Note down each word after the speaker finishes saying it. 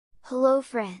Hello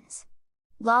friends!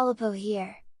 LoLoPo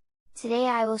here! Today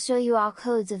I will show you all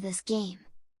codes of this game.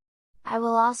 I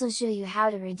will also show you how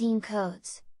to redeem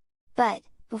codes. But,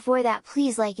 before that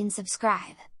please like and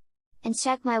subscribe! And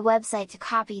check my website to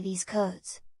copy these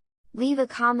codes. Leave a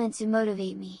comment to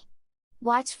motivate me.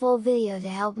 Watch full video to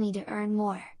help me to earn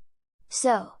more.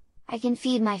 So, I can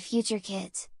feed my future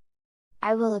kids.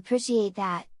 I will appreciate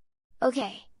that.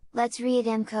 Okay, let's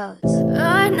redeem codes.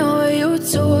 I know you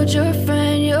told your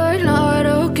friend you're not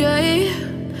okay,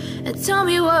 and tell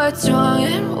me what's wrong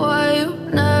and why you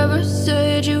never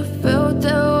said you felt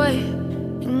that way.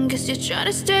 And guess you're trying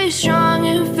to stay strong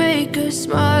and fake a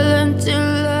smile until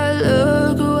I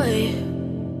look away.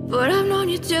 But I've known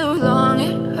you too long,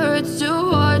 it hurts to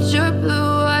watch your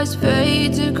blue eyes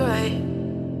fade to gray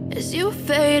as you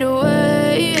fade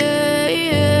away,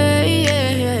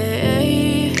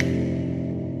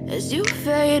 as you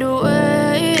fade away.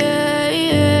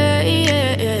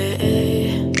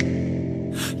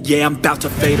 Yeah, I'm about to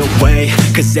fade away,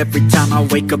 cause every time I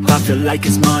wake up I feel like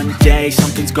it's Monday.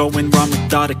 Something's going wrong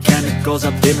with all the chemicals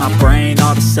up in my brain.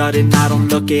 All of a sudden I don't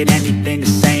look at anything the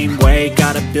same way.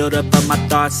 Gotta build up of my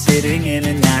thoughts sitting in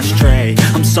an ashtray.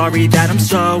 I'm sorry that I'm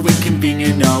so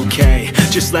inconvenient, okay.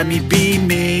 Just let me be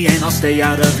me and I'll stay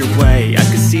out of your way. I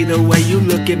can see the way you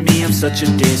look at me, I'm such a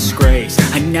disgrace.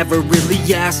 I never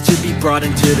really asked to be brought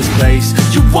into this place.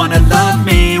 You wanna love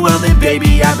me? Well then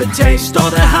baby I have a taste. All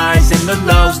the highs and the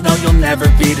lows, no you'll never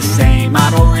be the same. I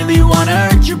don't really wanna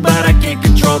hurt you but I can't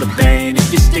control the pain.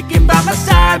 If you're sticking by my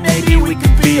side maybe we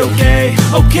could be okay.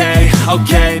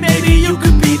 Okay, maybe you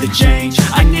could be the change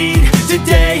I need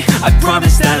today. I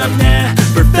promise that I've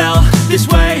never felt this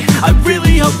way. I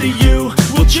really hope that you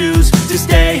will choose to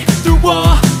stay through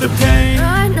all the pain.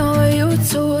 I know you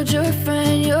told your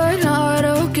friend you're not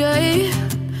okay,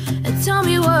 and tell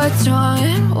me what's wrong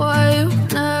and why you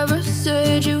never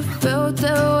said you felt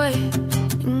that way.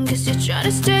 And guess you're trying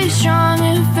to stay strong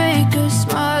and fake a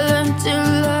smile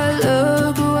until I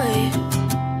look away.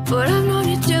 But I've known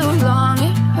you too long,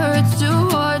 it hurts to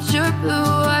watch your blue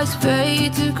eyes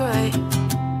fade to gray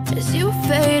as you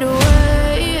fade